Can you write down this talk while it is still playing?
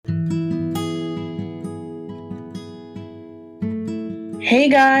Hey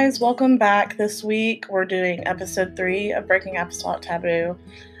guys, welcome back. This week we're doing episode 3 of Breaking Apostolic Taboo.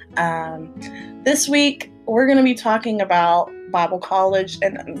 This week we're going to be talking about Bible college,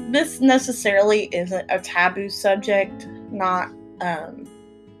 and this necessarily isn't a taboo subject. Not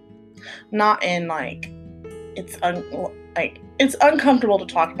in like it's it's uncomfortable to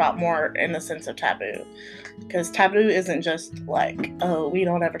talk about, more in the sense of taboo, because taboo isn't just like, oh, we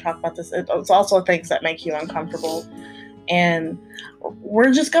don't ever talk about this. It's also things that make you uncomfortable. And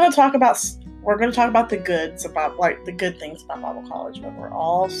we're going to talk about the goods, about like the good things about Bible college, but we're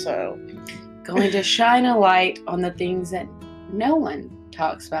also going to shine a light on the things that no one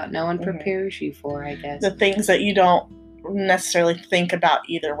talks about, no one prepares you for, I guess. The things that you don't necessarily think about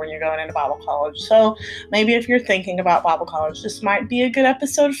either when you're going into Bible college. So maybe if you're thinking about Bible college, this might be a good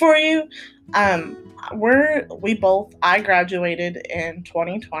episode for you. I graduated in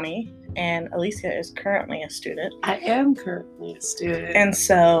 2020, and Alicia is currently a student. I am currently a student. And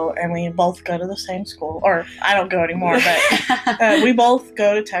we both go to the same school. Or, I don't go anymore, but we both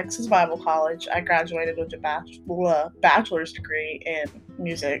go to Texas Bible College. I graduated with a bachelor's degree in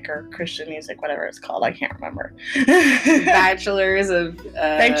music, or Christian music, whatever it's called. I can't remember. Bachelor's of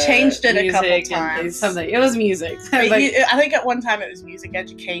They've changed it a couple times. Something. It was music. I think at one time it was music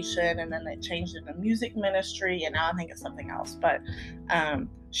education, and then they changed it to music ministry, and now I think it's something else. But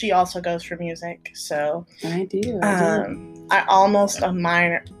she also goes for music, so I do. I almost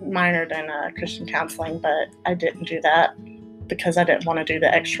minored in Christian counseling, but I didn't do that because I didn't want to do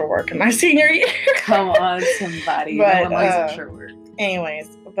the extra work in my senior year. Come on, somebody. But, no one likes extra work.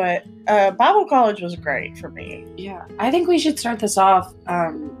 Anyways, but Bible college was great for me. Yeah, I think we should start this off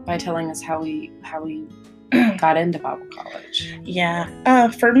by telling us how we got into Bible college. Yeah,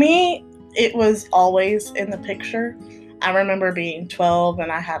 for me, it was always in the picture. I remember being 12,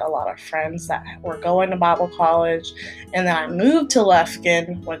 and I had a lot of friends that were going to Bible college, and then I moved to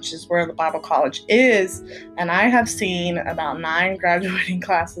Lufkin, which is where the Bible college is, and I have seen about 9 graduating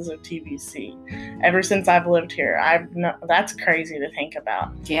classes of TBC ever since I've lived here. That's crazy to think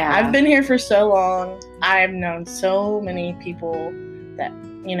about. Yeah. I've been here for so long. I've known so many people that,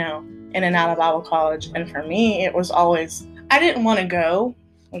 in and out of Bible college, and for me, it was always, I didn't want to go,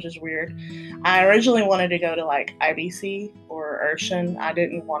 which is weird. I originally wanted to go to like IBC or Urshan. I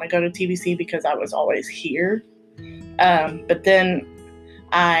didn't want to go to TBC because I was always here. But then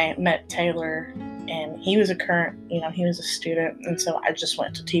I met Taylor, and he was he was a student. And so I just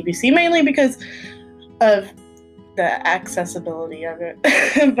went to TBC mainly because of the accessibility of it.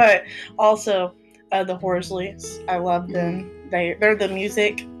 But also the Horsleys. I love them. They're the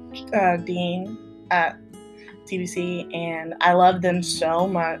music dean at TBC, and I love them so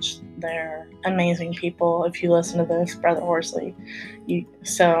much. They're amazing people. If you listen to this, Brother Horsley,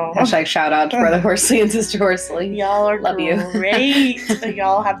 Hashtag shout out to Brother Horsley and Sister Horsley. Y'all are love great.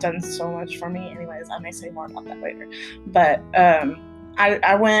 Y'all have done so much for me. Anyways, I may say more about that later. But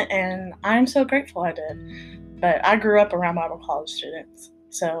I went, and I'm so grateful I did. But I grew up around Bible college students,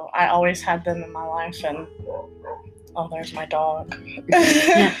 so I always had them in my life. And oh, there's my dog.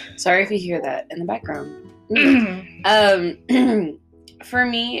 Sorry if you hear that in the background. For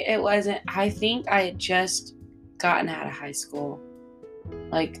me, it wasn't. I think I had just gotten out of high school.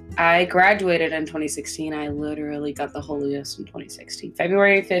 Like, I graduated in 2016. I literally got the Holy Ghost in 2016.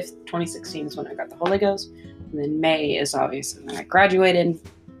 February 5th, 2016 is when I got the Holy Ghost. And then May is obviously when I graduated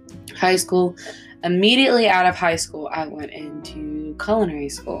high school. Immediately out of high school, I went into culinary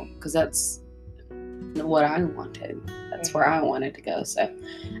school because that's what I wanted. That's where I wanted to go. So,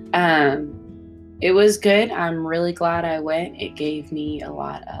 it was good. I'm really glad I went. It gave me a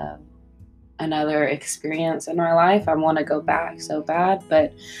lot of another experience in my life. I want to go back so bad,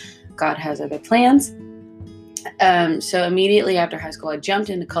 but God has other plans. So immediately after high school, I jumped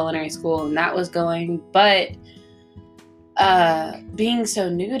into culinary school, and that was going. But being so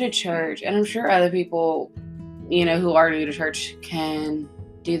new to church, and I'm sure other people, who are new to church can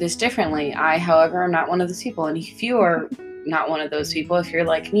do this differently. I, however, am not one of those people. And if you are not one of those people, if you're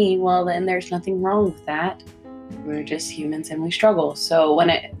like me, well, then there's nothing wrong with that. We're just humans and we struggle. So when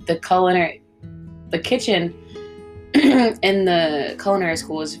the kitchen in the culinary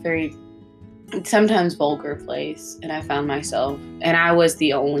school was a very sometimes vulgar place, and I found myself, and I was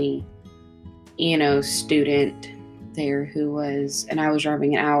the only, student there who was, and I was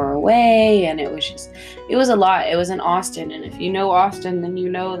driving an hour away, and it was a lot. It was in Austin, and if you know Austin, then you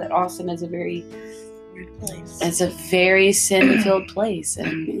know that Austin is a very place. It's a very sin-filled place,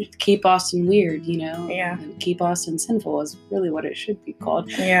 and keep Austin weird, Yeah. And keep Austin sinful is really what it should be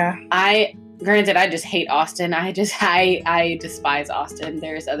called. Yeah. I granted, I just hate Austin. I despise Austin.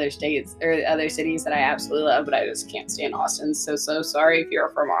 There's other states or other cities that I absolutely love, but I just can't stand Austin. So sorry if you're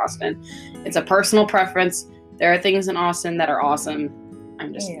from Austin. It's a personal preference. There are things in Austin that are awesome.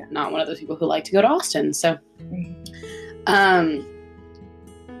 I'm just not one of those people who like to go to Austin. So,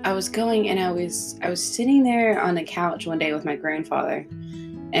 I was going and I was sitting there on the couch one day with my grandfather,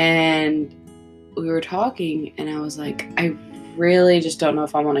 and we were talking, and I was like, I really just don't know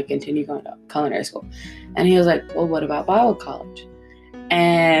if I want to continue going to culinary school. And he was like, well, what about Bible college?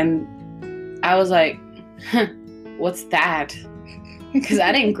 And I was like, what's that? Because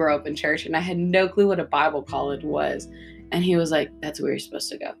I didn't grow up in church and I had no clue what a Bible college was. And he was like, that's where you're supposed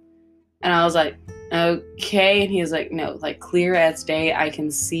to go. And I was like, okay. And he was like, no, like clear as day, I can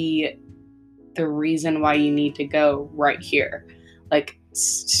see the reason why you need to go right here. Like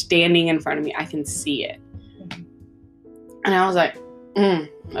standing in front of me, I can see it. And I was like,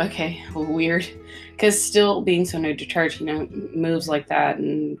 okay, weird. Because still being so new to church, moves like that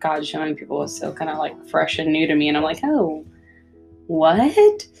and God showing people was still kind of like fresh and new to me. And I'm like, oh, what?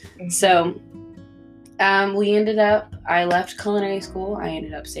 Mm-hmm. So I left culinary school. I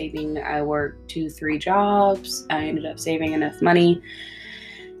ended up saving, I worked 2-3 jobs. I ended up saving enough money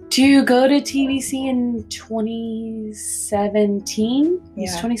to go to TVC in 2017. Yeah.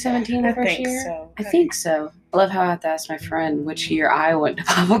 Was 2017 the first year? So. I think so. I love how I have to ask my friend which year I went to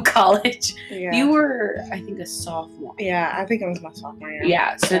Bible college. Yeah. You were, I think, a sophomore. Yeah, I think it was my sophomore year.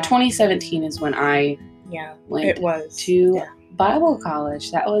 Yeah, so 2017 is when I went to Bible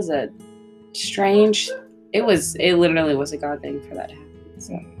college. That was a strange, it literally was a God thing for that to happen.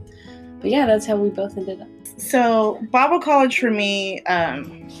 So, but yeah, that's how we both ended up. So Bible college for me,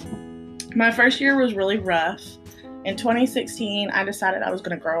 my first year was really rough. In 2016, I decided I was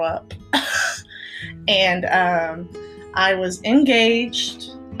going to grow up. And I was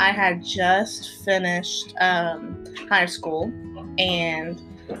engaged. I had just finished high school. And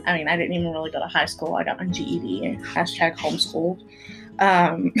I mean, I didn't even really go to high school. I got my GED, #homeschooled.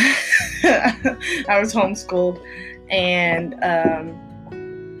 I was homeschooled. And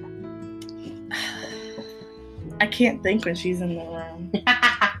I can't think when she's in the room.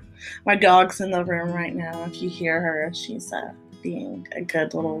 My dog's in the room right now. If you hear her, she's being a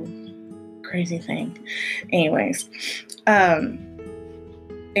good little crazy thing. Anyways, I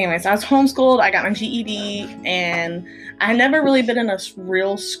was homeschooled. I got my GED, and I had never really been in a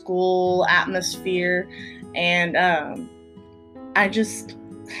real school atmosphere, and I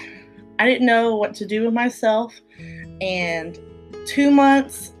didn't know what to do with myself. And 2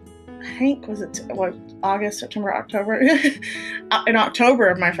 months, I think, was it August, September, October? In October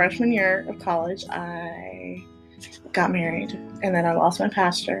of my freshman year of college, I got married, and then I lost my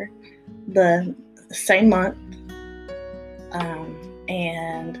pastor the same month,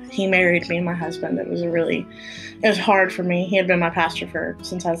 and he married me and my husband. It was hard for me. He had been my pastor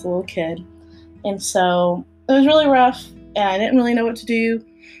since I was a little kid, and so it was really rough, and I didn't really know what to do,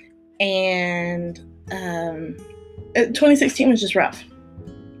 and 2016 was just rough.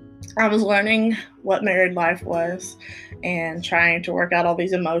 I was learning what married life was and trying to work out all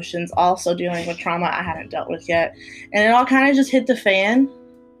these emotions, also dealing with trauma I hadn't dealt with yet, and it all kind of just hit the fan.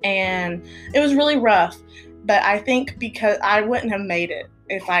 And it was really rough, but I think because I wouldn't have made it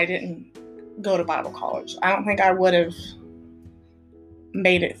if I didn't go to Bible college. I don't think I would have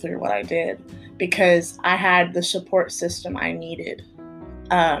made it through what I did because I had the support system I needed.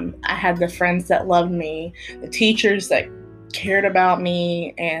 I had the friends that loved me, the teachers that cared about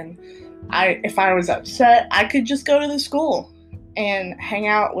me, and if I was upset, I could just go to the school and hang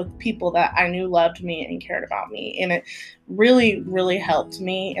out with people that I knew loved me and cared about me. And it really, really helped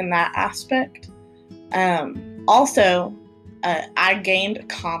me in that aspect. Also, I gained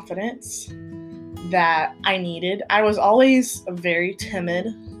confidence that I needed. I was always very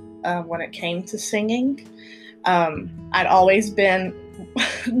timid when it came to singing. I'd always been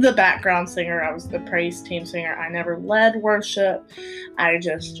the background singer. I was the praise team singer. I never led worship. I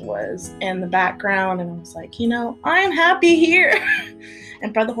just was in the background, and I was like, I'm happy here.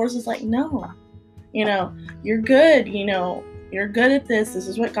 And Brother Horse was like, no, you're good. You're good at this. This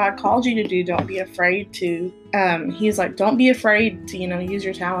is what God called you to do. Don't be afraid to. He's like, don't be afraid to, use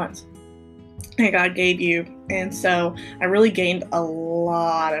your talents that God gave you. And so I really gained a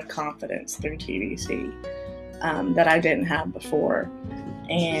lot of confidence through TVC that I didn't have before.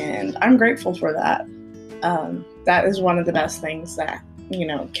 And I'm grateful for that. That is one of the best things that,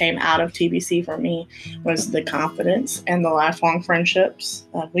 came out of TBC for me was the confidence and the lifelong friendships.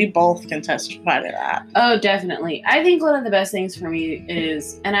 We both can testify to that. Oh, definitely. I think one of the best things for me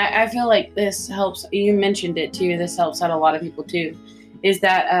is, and I feel like this helps, you mentioned it too, this helps out a lot of people too, is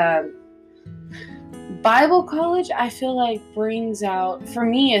that Bible college, I feel like brings out, for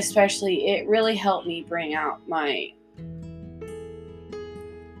me especially, it really helped me bring out my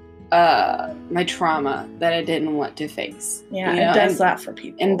trauma that I didn't want to face. Yeah, it does that for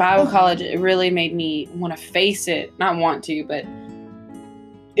people. In Bible college, it really made me want to face it. Not want to, but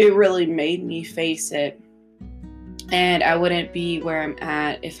it really made me face it. And I wouldn't be where I'm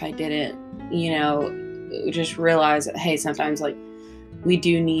at if I didn't, just realize that, hey, sometimes like we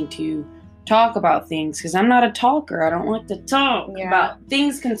do need to talk about things, because I'm not a talker. I don't like to talk about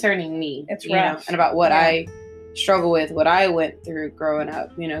things concerning me. It's rough. And about what I struggle with, what I went through growing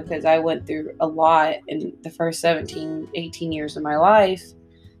up, because I went through a lot in the first 17, 18 years of my life,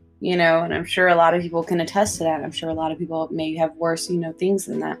 and I'm sure a lot of people can attest to that. I'm sure a lot of people may have worse, things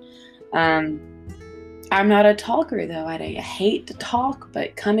than that. I'm not a talker, though. I hate to talk,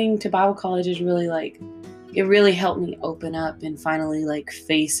 but coming to Bible college is really it really helped me open up and finally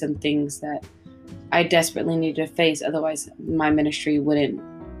face some things that I desperately need to face. Otherwise, my ministry wouldn't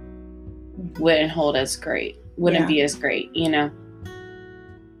hold as great, wouldn't be as great, And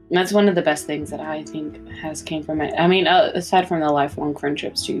that's one of the best things that I think has came from it. I mean, aside from the lifelong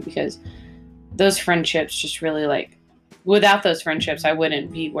friendships too, because those friendships just really without those friendships, I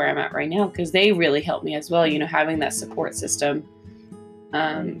wouldn't be where I'm at right now, because they really helped me as well, having that support system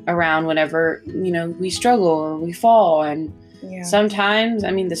around whenever, we struggle or we fall. And sometimes,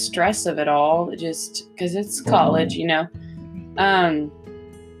 the stress of it all, just because it's college, and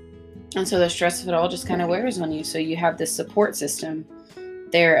so the stress of it all just kind of wears on you. So you have this support system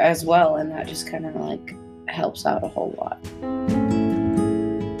there as well. And that just kind of helps out a whole lot.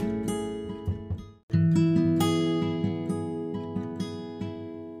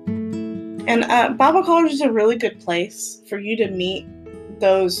 And Bible college is a really good place for you to meet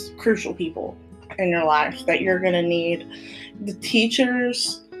those crucial people in your life that you're going to need. The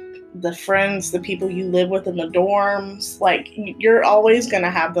teachers, the friends, the people you live with in the dorms, you're always going to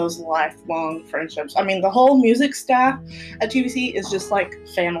have those lifelong friendships. The whole music staff at TBC is just like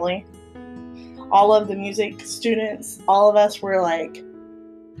family. All of the music students, all of us, we're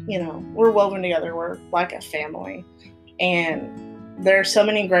we're woven together. We're like a family. And there are so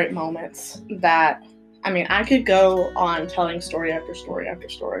many great moments that, I could go on telling story after story after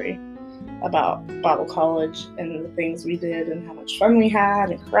story about Bible college and the things we did and how much fun we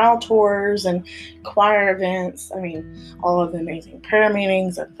had, and chorale tours and choir events. All of the amazing prayer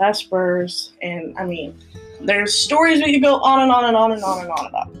meetings and vespers. And there's stories we could go on and on and on and on and on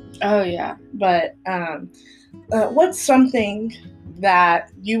about. Oh yeah. But what's something that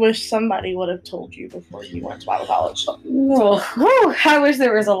you wish somebody would have told you before you went to Bible college? I wish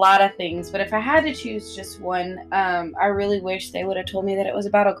there was a lot of things, but if I had to choose just one, I really wish they would have told me that it was a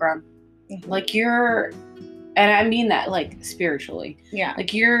battleground. Mm-hmm. And I mean that spiritually. Yeah.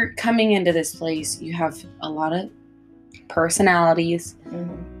 You're coming into this place, you have a lot of personalities,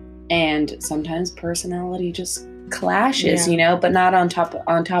 mm-hmm. and sometimes personality just clashes, but not on top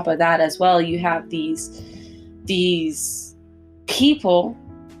of that as well. You have these people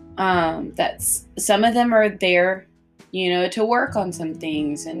that some of them are there to work on some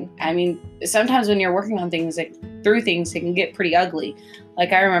things. And sometimes when you're working on things, through things, it can get pretty ugly. I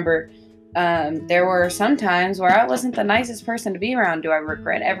remember there were some times where I wasn't the nicest person to be around. Do I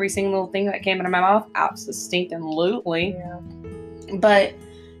regret every single thing that came out of my mouth? Absolutely. Yeah. But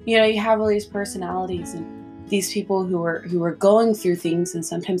you have all these personalities and these people who are going through things, and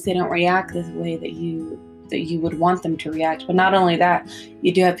sometimes they don't react the way that you would want them to react. But not only that,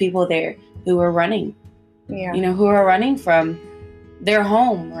 you do have people there who are running, who are running from their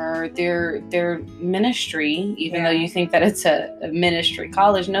home or their ministry, even though you think that it's a ministry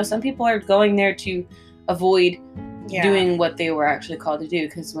college. No, some people are going there to avoid doing what they were actually called to do.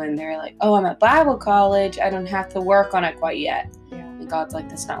 Because when they're like, oh, I'm at Bible college, I don't have to work on it quite yet. Yeah. And God's like,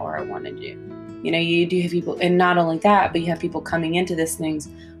 that's not what I want to do. You do have people, and not only that, but you have people coming into these things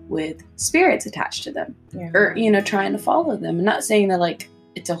with spirits attached to them, or trying to follow them. I'm not saying that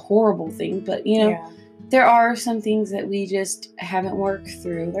it's a horrible thing, but there are some things that we just haven't worked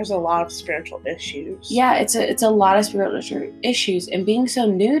through. There's a lot of spiritual issues. Yeah, it's a lot of spiritual issues, and being so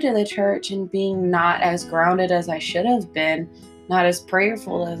new to the church and being not as grounded as I should have been, not as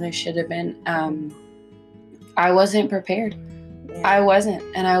prayerful as I should have been. I wasn't prepared. Yeah. I wasn't,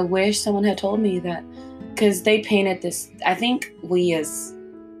 and I wish someone had told me that, because they painted this. I think we as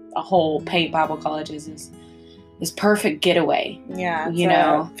a whole paint Bible college as this perfect getaway.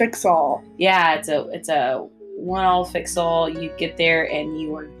 Yeah, fix all. Yeah, it's a one all fix all. You get there and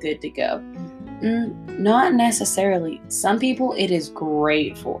you are good to go. Not necessarily. Some people it is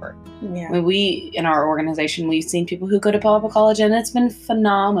great for. Yeah. When we, in our organization, we've seen people who go to Bible college and it's been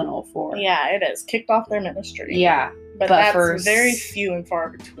phenomenal for. Yeah, it is. Kicked off their ministry. Yeah. But that's very few and far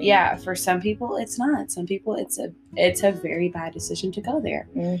between. Yeah, for some people it's not. Some people it's a very bad decision to go there.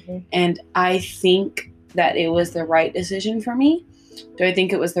 Mm-hmm. And I think that it was the right decision for me. Do I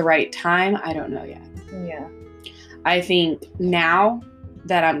think it was the right time? I don't know yet. Yeah. I think now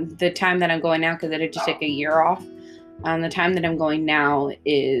that the time that I'm going now, because I did just take a year off, the time that I'm going now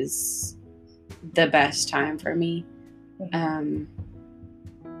is the best time for me.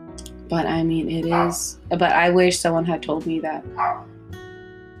 But I mean, it is. But I wish someone had told me that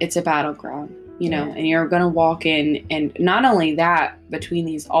it's a battleground, and you're going to walk in, and not only that,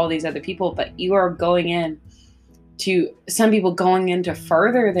 between all these other people, but you are going in to some people going in to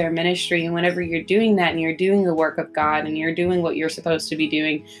further their ministry. And whenever you're doing that and you're doing the work of God and you're doing what you're supposed to be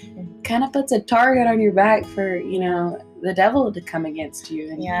doing, kind of puts a target on your back for, the devil to come against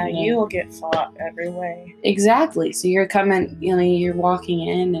you. And, you will get fought every way. Exactly. So you're coming, you're walking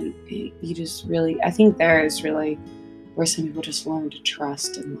in and you just really, I think there is really where some people just learn to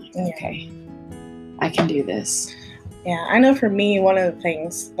trust and okay, I can do this. Yeah, I know for me, one of the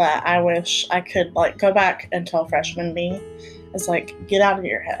things that I wish I could go back and tell freshman me is get out of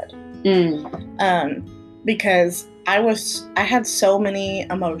your head. Because I had so many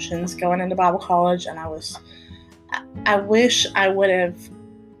emotions going into Bible college, and I wish I would have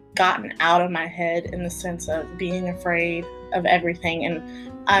gotten out of my head in the sense of being afraid of everything. And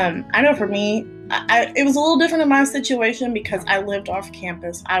I know for me, it was a little different in my situation because I lived off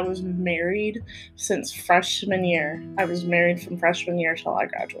campus. I was married since freshman year. I was married from freshman year till I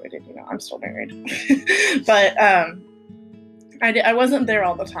graduated. I'm still married. But I wasn't there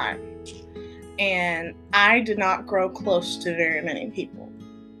all the time. And I did not grow close to very many people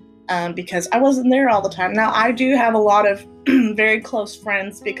because I wasn't there all the time. Now, I do have a lot of very close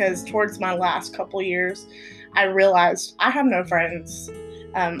friends because towards my last couple years, I realized I have no friends.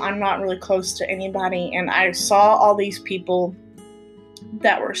 I'm not really close to anybody, and I saw all these people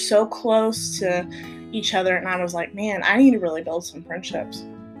that were so close to each other, and I was like, man, I need to really build some friendships.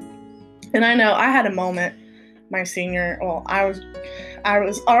 And I know I had a moment my senior, I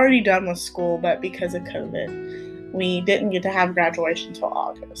was already done with school, but because of COVID, we didn't get to have graduation until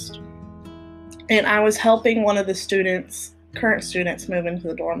August. And I was helping one of the current students move into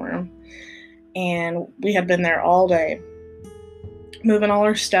the dorm room, and we had been there all day, moving all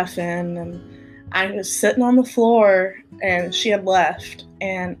her stuff in, and I was sitting on the floor, and she had left,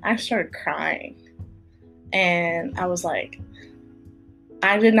 and I started crying. And I was like,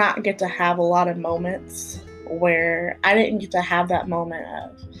 I did not get to have a lot of moments where I didn't get to have that moment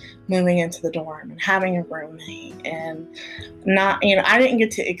of moving into the dorm and having a roommate, and not, I didn't get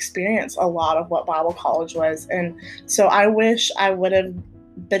to experience a lot of what Bible college was. And so I wish I would have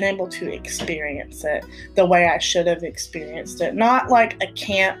been able to experience it the way I should have experienced it. Not like a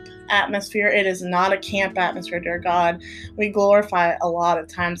camp atmosphere. It is not a camp atmosphere, dear God. We glorify a lot of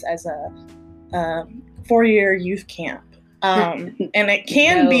times as a 4-year youth camp. And it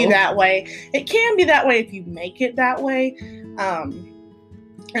can be that way. It can be that way if you make it that way.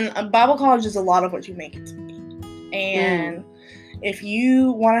 And Bible college is a lot of what you make it to be. And if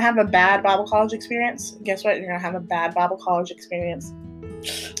you want to have a bad Bible college experience, guess what? You're going to have a bad Bible college experience.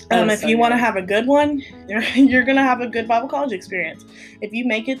 If you want to have a good one, you're going to have a good Bible college experience. If you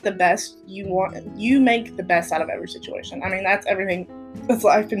make it the best you want, you make the best out of every situation. I mean, that's everything. That's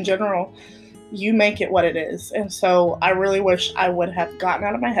life in general. You make it what it is. And so I really wish I would have gotten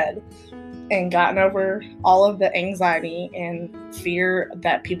out of my head and gotten over all of the anxiety and fear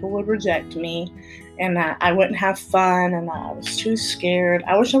that people would reject me and that I wouldn't have fun and that I was too scared.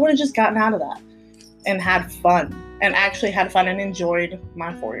 I wish I would have just gotten out of that and had fun. And actually had fun and enjoyed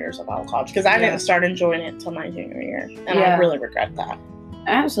my 4 years of Bible college because I didn't start enjoying it until my junior year, and I really regret that.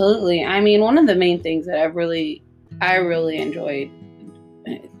 Absolutely. I mean, one of the main things that I really enjoyed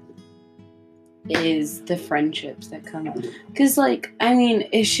is the friendships that come. Because,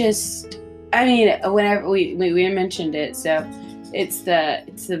 it's just, whenever we mentioned it, so it's the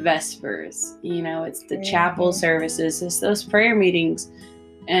Vespers, it's the chapel services, it's those prayer meetings.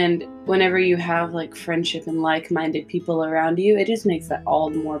 And whenever you have friendship and like-minded people around you, it just makes that all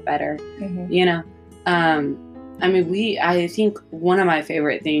the more better. I think one of my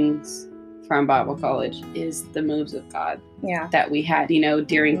favorite things from Bible college is the moves of God that we had,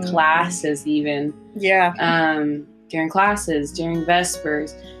 during classes even. During classes, during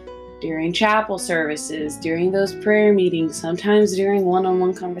Vespers, during chapel services, during those prayer meetings, sometimes during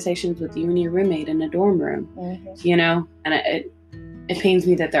one-on-one conversations with you and your roommate in a dorm room, and it pains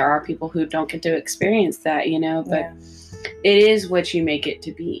me that there are people who don't get to experience that, but Yeah. it is what you make it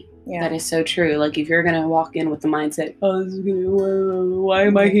to be. Yeah. That is so true. Like, if you're going to walk in with the mindset, oh, this is why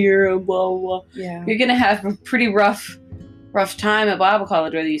am I here? Blah, blah, blah. Yeah. You're going to have a pretty rough time at Bible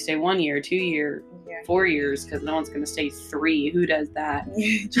college, whether you stay 1 year, 2 year, 4 years, because no one's going to stay 3. Who does that?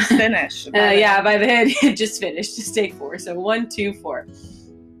 Just finish. By then, just finish. Just stay 4. So 1, 2, 4.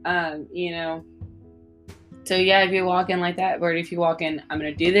 So yeah, if you walk in like that, or if you walk in, I'm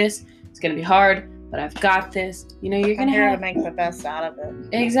going to do this. It's going to be hard, but I've got this. You're going to have to make the best out of it.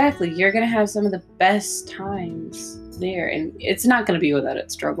 Exactly. You're going to have some of the best times there, and it's not going to be without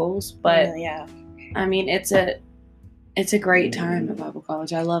its struggles, but yeah. I mean, it's a great time at Bible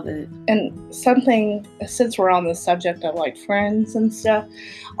college. I love it. And something, since we're on the subject of like friends and stuff,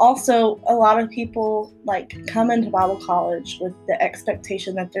 also a lot of people like come into Bible college with the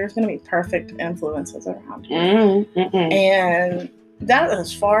expectation that there's going to be perfect influences around you. And that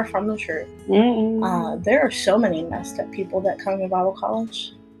is far from the truth. There are so many messed up people that come to Bible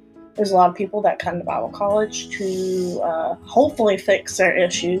college. There's a lot of people that come to Bible college to hopefully fix their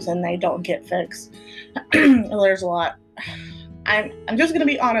issues, and they don't get fixed. There's a lot. I'm just going to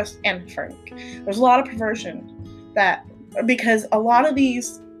be honest and frank. There's a lot of perversion because a lot of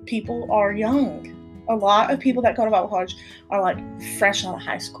these people are young. A lot of people that go to Bible college are like fresh out of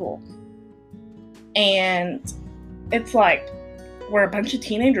high school. And it's like we're a bunch of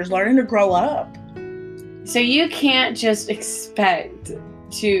teenagers learning to grow up. So you can't just expect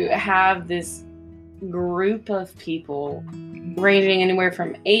to have this group of people ranging anywhere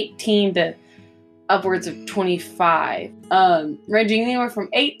from 18 to upwards of 25, ranging anywhere from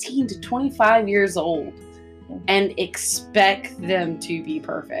 18 to 25 years old, and expect them to be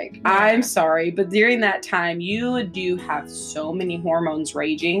perfect. Yeah. I'm sorry, but during that time, you do have so many hormones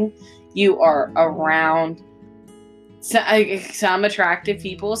raging. You are around some attractive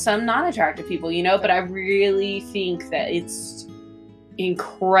people, some not attractive people, but I really think that it's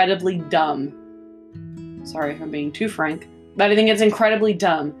incredibly dumb. Sorry if I'm being too frank, but I think it's incredibly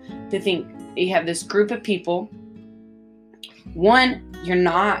dumb to think you have this group of people. One, you're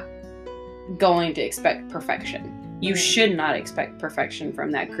not going to expect perfection. You should not expect perfection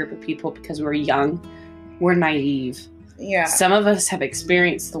from that group of people because we're young, we're naive. Yeah. Some of us have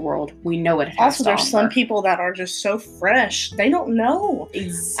experienced the world. We know what it has also, to there's offer. some people that are just so fresh. They don't know.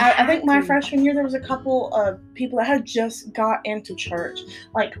 Exactly. I think my freshman year, there was a couple of people that had just got into church.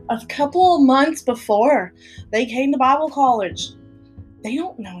 Like a couple of months before they came to Bible college. They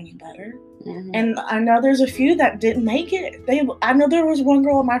don't know any better. Mm-hmm. And I know there's a few that didn't make it. I know there was one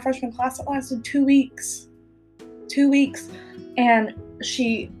girl in my freshman class that lasted 2 weeks. 2 weeks. And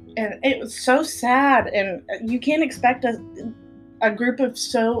it was so sad. And you can't expect a group of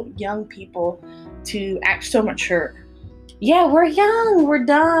so young people to act so mature. Yeah, we're young. We're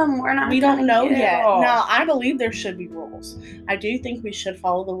dumb. We don't know yet. Now, I believe there should be rules. I do think we should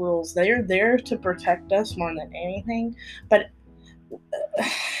follow the rules. They are there to protect us more than anything. But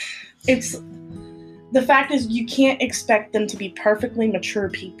the fact is, you can't expect them to be perfectly mature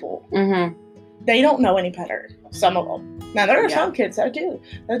people. Mm-hmm. They don't know any better. Some of them. Now, there are some kids that do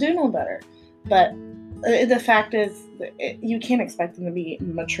know better. But the fact is, you can't expect them to be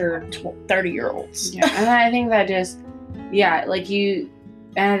mature 30-year-olds. Yeah, and I think that just,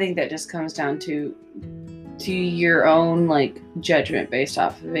 and I think that just comes down to your own, judgment based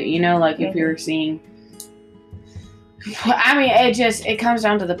off of it. If you're seeing, I mean, it comes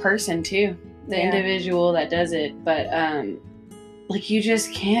down to the person too, the individual that does it. But, you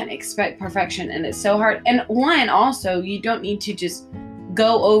just can't expect perfection, and it's so hard. And also, you don't need to just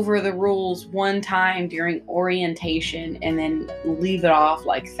go over the rules one time during orientation and then leave it off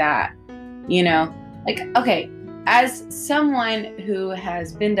like that. Okay, as someone who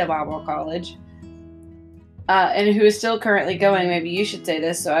has been to Bible college, and who is still currently going, maybe you should say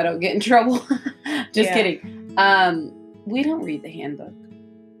this so I don't get in trouble. Just kidding. We don't read the handbook.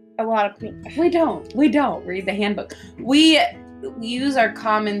 A lot of people. We don't read the handbook. We use our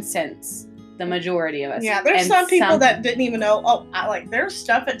common sense, the majority of us. Yeah, there's some people that didn't even know, there's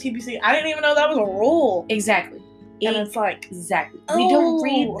stuff at TPC, I didn't even know that was a rule. Exactly. And it's like, exactly. We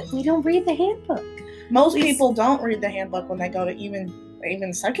don't read the handbook. Most people don't read the handbook when they go to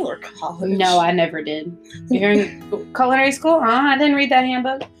even secular college. No, I never did. During culinary school, I didn't read that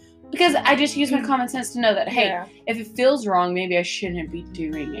handbook. Because I just use my common sense to know that, hey, if it feels wrong, maybe I shouldn't be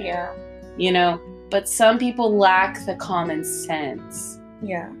doing it. Yeah. But some people lack the common sense.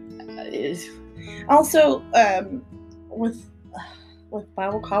 Yeah. Also, with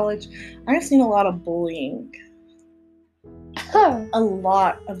Bible college, I've seen a lot of bullying. A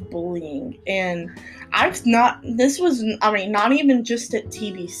lot of bullying. And not even just at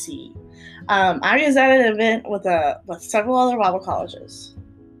TBC. I was at an event with several other Bible colleges.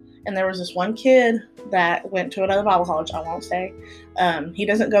 And there was this one kid that went to another Bible college, I won't say. He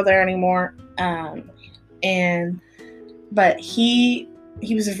doesn't go there anymore. But he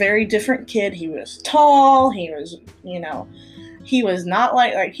was a very different kid. He was tall. He was, he was not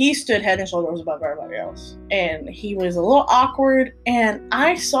like he stood head and shoulders above everybody else. And he was a little awkward. And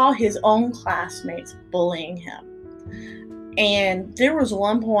I saw his own classmates bullying him. And there was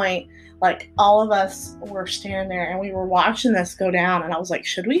one point, like, all of us were standing there and we were watching this go down. And I was like,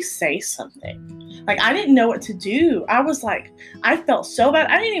 should we say something? Like, I didn't know what to do. I was like, I felt so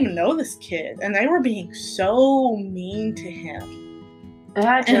bad. I didn't even know this kid. And they were being so mean to him.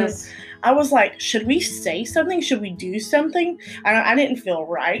 And I was like, should we say something? Should we do something? I didn't feel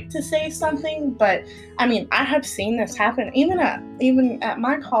right to say something, but I mean, I have seen this happen. Even at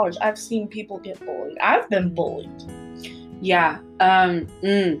my college, I've seen people get bullied. I've been bullied. Yeah.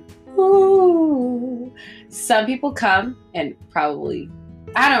 Ooh. Some people come and probably,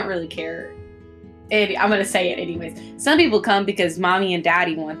 I don't really care. I'm going to say it anyways. Some people come because mommy and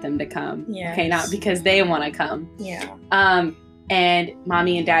daddy want them to come. Yes. Okay, not because they want to come. Yeah. And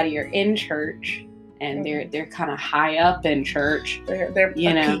mommy and daddy are in church, and they're kind of high up in church. They're a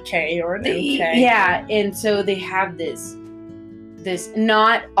PK or an OK. Yeah, and so they have this.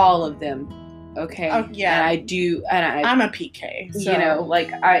 Not all of them, okay. Oh yeah. And I do, and I'm a PK. So.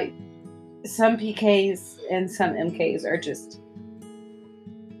 Some PKs and some MKs are just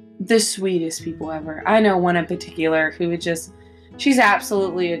the sweetest people ever. I know one in particular who she's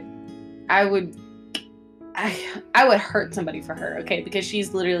absolutely. I would hurt somebody for her, okay? Because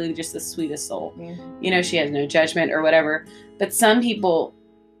she's literally just the sweetest soul. Mm-hmm. She has no judgment or whatever. But some people,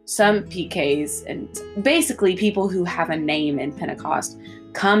 some PKs, and basically people who have a name in Pentecost,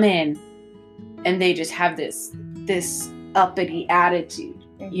 come in and they just have this uppity attitude,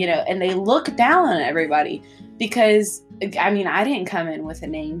 mm-hmm. And they look down on everybody because, I mean, I didn't come in with a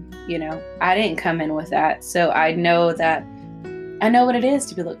name, I didn't come in with that. So I know what it is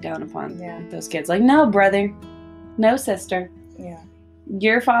to be looked down upon. Yeah. Like those kids. Like, no, brother. No, sister. Yeah.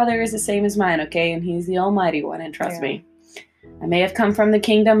 Your father is the same as mine, okay? And he's the almighty one, and trust me. I may have come from the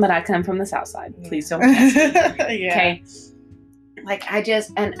kingdom, but I come from the south side. Please don't test me. Yeah. Okay? Like,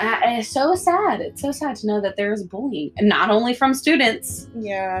 it's so sad. It's so sad to know that there is bullying. And not only from students.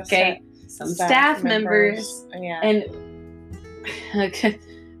 Yeah. Okay? Some staff members. Yeah. And, okay.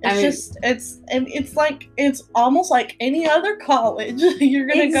 It's almost like any other college you're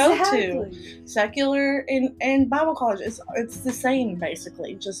gonna go to. Secular and Bible college. It's the same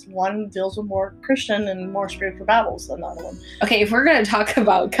basically. Just one deals with more Christian and more spiritual Bibles than the other one. Okay, if we're gonna talk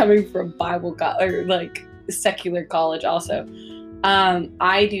about coming from Bible or like secular college, also,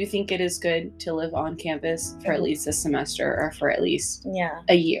 I do think it is good to live on campus for at least a semester or for at least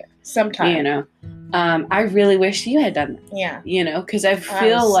a year. Sometime. I really wish you had done that. Yeah. Because I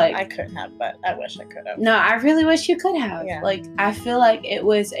feel like I couldn't have, but I wish I could have. No, I really wish you could have. Yeah. Like, I feel like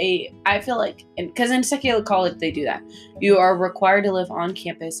because in secular college they do that. You are required to live on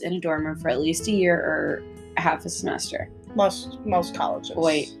campus in a dorm room for at least a year or half a semester. Most colleges.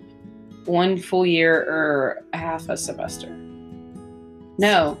 Wait, 1 full year or half a semester?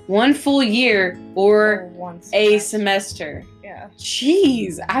 No, 1 full year or a semester. Yeah.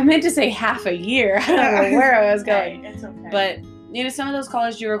 Jeez, I meant to say half a year. I don't know where I was going. It's okay. But some of those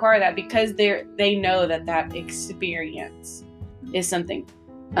colleges do require that because they know that experience is something.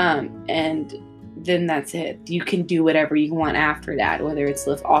 And then that's it. You can do whatever you want after that, whether it's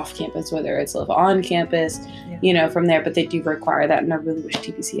live off campus, whether it's live on campus, from there. But they do require that, and I really wish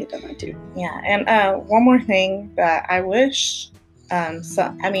TBC had done that too. Yeah, and one more thing that I wish. As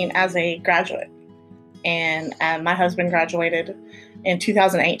a graduate, and my husband graduated in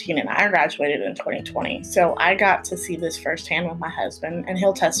 2018 and I graduated in 2020. So I got to see this firsthand with my husband, and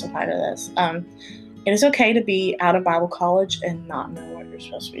he'll testify to this. It is okay to be out of Bible college and not know what you're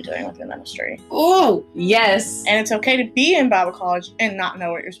supposed to be doing with your ministry. Oh, yes. And it's okay to be in Bible college and not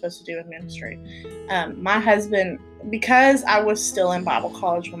know what you're supposed to do with ministry. My husband, because I was still in Bible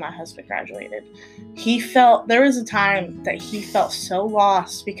college when my husband graduated, there was a time that he felt so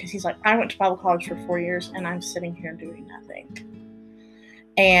lost because he's like, I went to Bible college for 4 years and I'm sitting here doing nothing.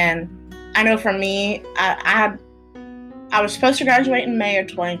 And I know for me, I was supposed to graduate in May of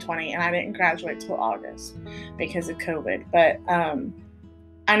 2020 and I didn't graduate till August because of COVID. But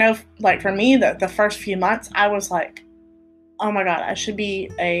I know, like, for me, the first few months, I was like, oh my God, I should be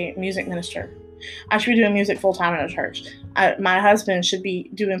a music minister. I should be doing music full-time in a church. My husband should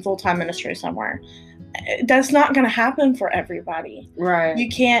be doing full-time ministry somewhere. that's not going to happen for everybody. Right. You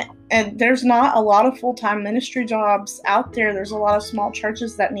can't, and there's not a lot of full-time ministry jobs out there. There's a lot of small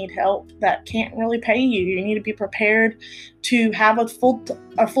churches that need help that can't really pay you. You need to be prepared to have a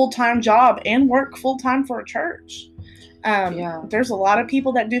full-time job and work full-time for a church. There's a lot of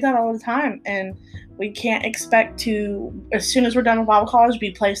people that do that all the time, and we can't expect to, as soon as we're done with Bible college,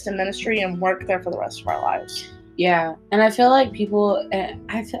 be placed in ministry and work there for the rest of our lives. Yeah, and I feel like people,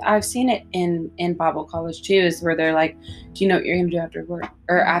 I've seen it in Bible college too, is where they're like, do you know what you're going to do after work?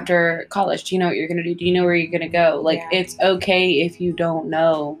 Or after college, do you know what you're going to do? Do you know where you're going to go? Like, it's okay if you don't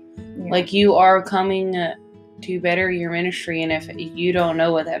know. Yeah. Like, you are coming to better your ministry, and if you don't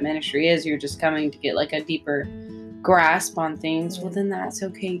know what that ministry is, you're just coming to get like a deeper grasp on things, well, then that's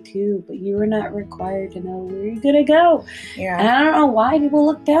okay too. But you are not required to know where you're going to go. Yeah. And I don't know why people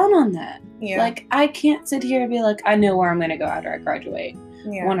look down on that. Yeah. Like, I can't sit here and be like, I know where I'm going to go after I graduate.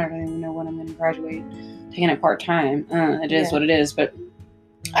 Yeah. One, I don't even know when I'm going to graduate. Taking it part-time. It is what it is. But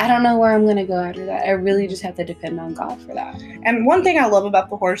I don't know where I'm going to go after that. I really just have to depend on God for that. And one thing I love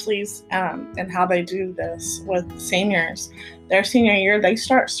about the Horsleys and how they do this with seniors, their senior year, they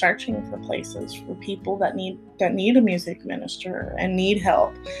start searching for places for people that need a music minister and need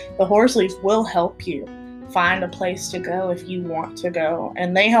help. The Horsleys will help you find a place to go if you want to go.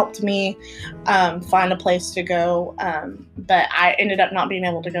 And they helped me find a place to go. But I ended up not being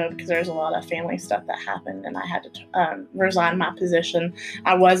able to go because there's a lot of family stuff that happened, and I had to resign my position.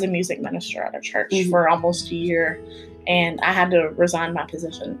 I was a music minister at a church for almost a year, and I had to resign my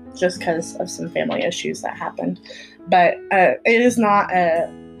position just because of some family issues that happened. But it's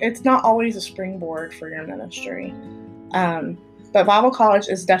not always a springboard for your ministry. But Bible college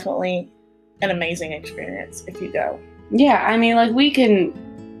is definitely an amazing experience if you go. Yeah, I mean, like, we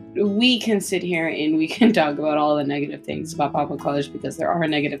can sit here and we can talk about all the negative things about Bible college, because there are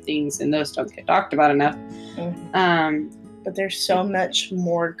negative things and those don't get talked about enough. But there's so much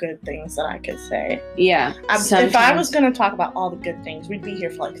more good things that I could say. Yeah. If I was going to talk about all the good things, we'd be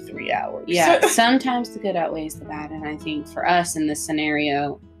here for like 3 hours. Yeah. Sometimes the good outweighs the bad. And I think for us in this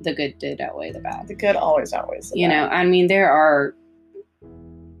scenario, the good did outweigh the bad. The good always outweighs the bad. You know, I mean, there are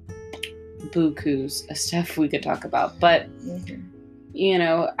bukus of stuff we could talk about. But, you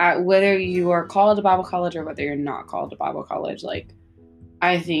know, whether you are called to Bible college or whether you're not called to Bible college, like,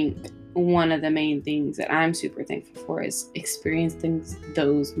 I think one of the main things that I'm super thankful for is experiencing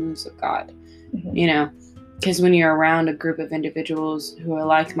those moves of God, you know, because when you're around a group of individuals who are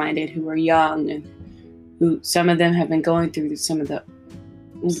like-minded, who are young, and who some of them have been going through some of the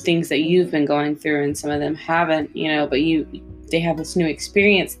things that you've been going through, and some of them haven't, you know, but they have this new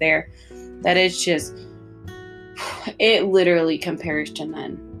experience there that is just, it literally compares to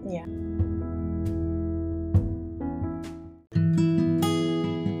none. Yeah.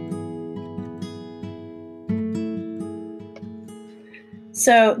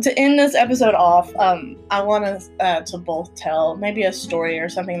 So to end this episode off, I want us to both tell maybe a story or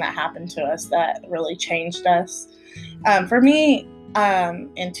something that happened to us that really changed us. For me,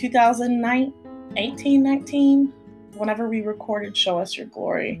 in 2018, 19, whenever we recorded Show Us Your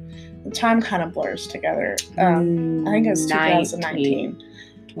Glory, the time kind of blurs together. I think it was 2019.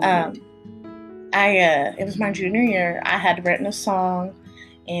 It was my junior year. I had written a song,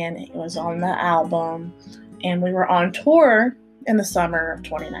 and it was on the album, and we were on tour in the summer of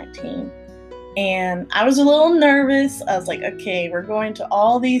 2019. And I was a little nervous. I was like, okay, we're going to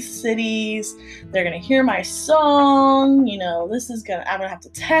all these cities. They're going to hear my song. You know, I'm going to have to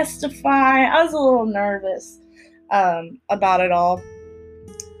testify. I was a little nervous about it all.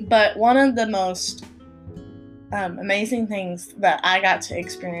 But one of the most amazing things that I got to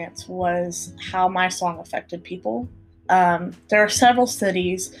experience was how my song affected people. There are several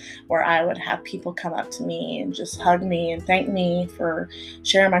cities where I would have people come up to me and just hug me and thank me for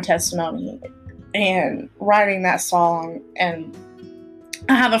sharing my testimony and writing that song. And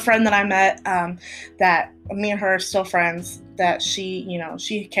I have a friend that I met that me and her are still friends, that she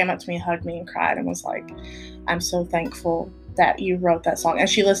came up to me, hugged me, and cried and was like, I'm so thankful that you wrote that song. And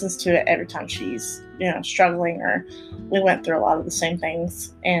she listens to it every time she's, struggling, or we went through a lot of the same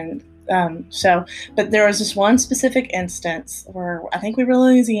things. And but there was this one specific instance where I think we were in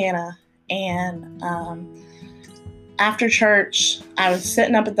Louisiana, and after church, I was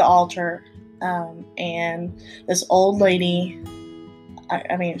sitting up at the altar, and this old lady,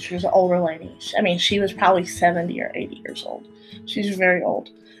 she was an older lady. She was probably 70 or 80 years old. She was very old.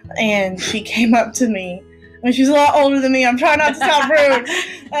 And she came up to me. She's a lot older than me. I'm trying not to sound rude.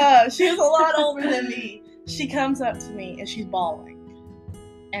 She was a lot older than me. She comes up to me, and she's bawling.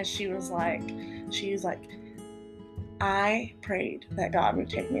 And she was like, I prayed that God would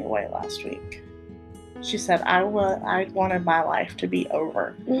take me away last week. She said, I wanted my life to be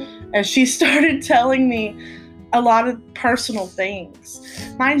over. And she started telling me a lot of personal things.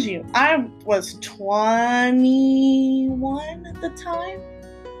 Mind you, I was 21 at the time.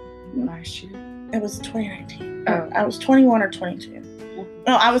 Last year. It was 2019. Oh. I was 21 or 22.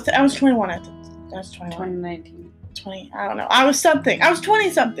 No, I was 21 at the I was 21. 2019. 20, I don't know. I was something. I was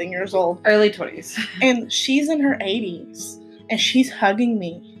 20-something years old. Early 20s. And she's in her 80s. And she's hugging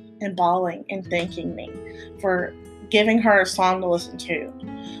me and bawling and thanking me for giving her a song to listen to.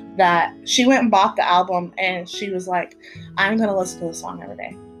 That she went and bought the album, and she was like, I'm going to listen to the song every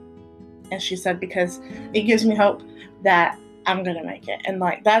day. And she said, because it gives me hope that I'm going to make it. And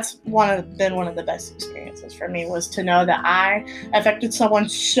like, that's been one of the best experiences for me, was to know that I affected someone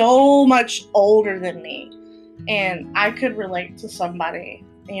so much older than me. And I could relate to somebody,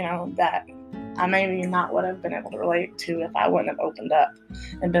 that I maybe not would have been able to relate to if I wouldn't have opened up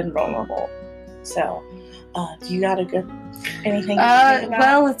and been vulnerable. So, do you got anything you think about?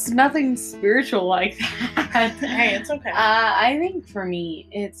 Well, it's nothing spiritual like that. Hey, it's okay. I think for me,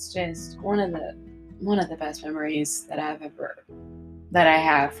 it's just one of the best memories that I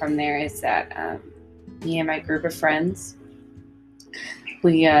have from there is that me and my group of friends,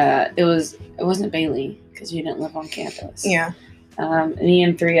 it wasn't Bailey because you didn't live on campus. Yeah. Me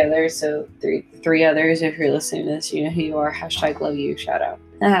and three others. So three others. If you're listening to this, you know who you are. # love you. Shout out.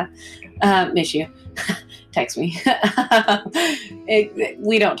 Miss you. Text me.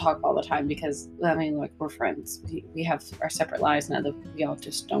 We don't talk all the time because we're friends. We have our separate lives now that we all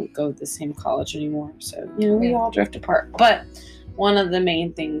just don't go to the same college anymore. So we all drift apart. But one of the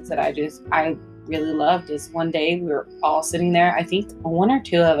main things that I really loved is one day we were all sitting there. I think one or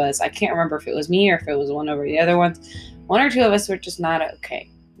two of us. I can't remember if it was me or if it was one over the other ones. One or two of us were just not okay.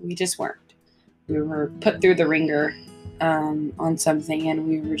 We just weren't. We were put through the ringer on something, and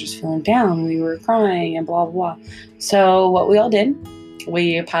we were just feeling down. We were crying and blah, blah, blah. So what we all did,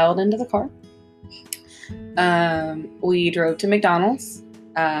 we piled into the car. We drove to McDonald's.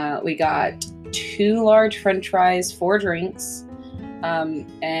 We got 2 large French fries, 4 drinks,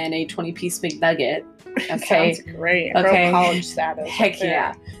 and a 20-piece McNugget. Okay. Sounds great. Okay. Real college status. Heck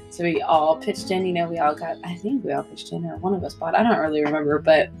yeah. So we all pitched in, I think we all pitched in, or one of us bought. I don't really remember,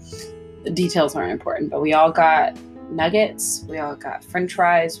 but the details aren't important. But we all got nuggets, we all got French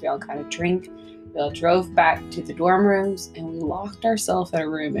fries, we all got a drink. We all drove back to the dorm rooms, and we locked ourselves in a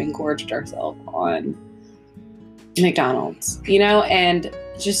room and gorged ourselves on McDonald's, and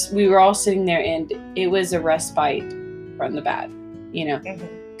just we were all sitting there, and it was a respite from the bad,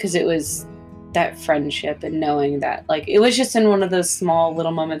 because it was that friendship and knowing that, like, it was just in one of those small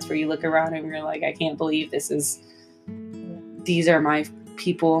little moments where you look around and you're like, I can't believe these are my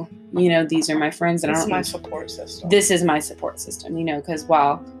people, these are my friends. This is my support system. This is my support system, because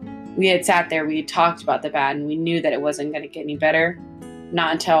while we had sat there, we had talked about the bad, and we knew that it wasn't going to get any better,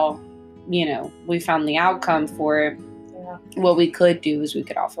 not until, we found the outcome for it. Yeah. What we could do is we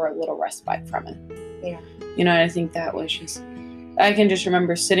could offer a little respite from it. Yeah. And I think that was just, I can just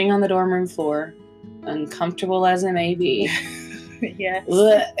remember sitting on the dorm room floor, uncomfortable as it may be. Yes.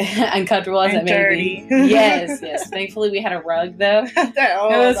 Uncomfortable as it may be. Yes. Thankfully, we had a rug, though.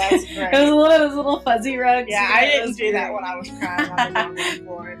 That's great. It was one of those little fuzzy rugs. Yeah, I didn't do that when I was crying on the dorm room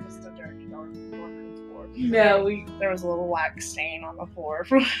floor. It was the dirty dorm room floor. No, there was a little wax stain on the floor.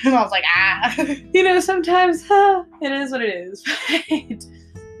 And I was like, sometimes, it is what it is. Right?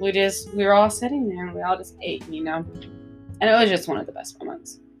 We were all sitting there, and we all just ate, And it was just one of the best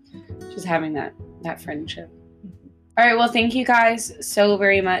moments. Just having that friendship. All right, well, thank you guys so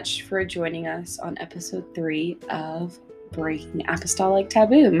very much for joining us on episode 3 of Breaking Apostolic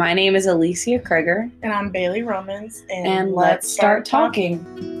Taboo. My name is Alicia Krieger. And I'm Bailey Romans. And let's start talking.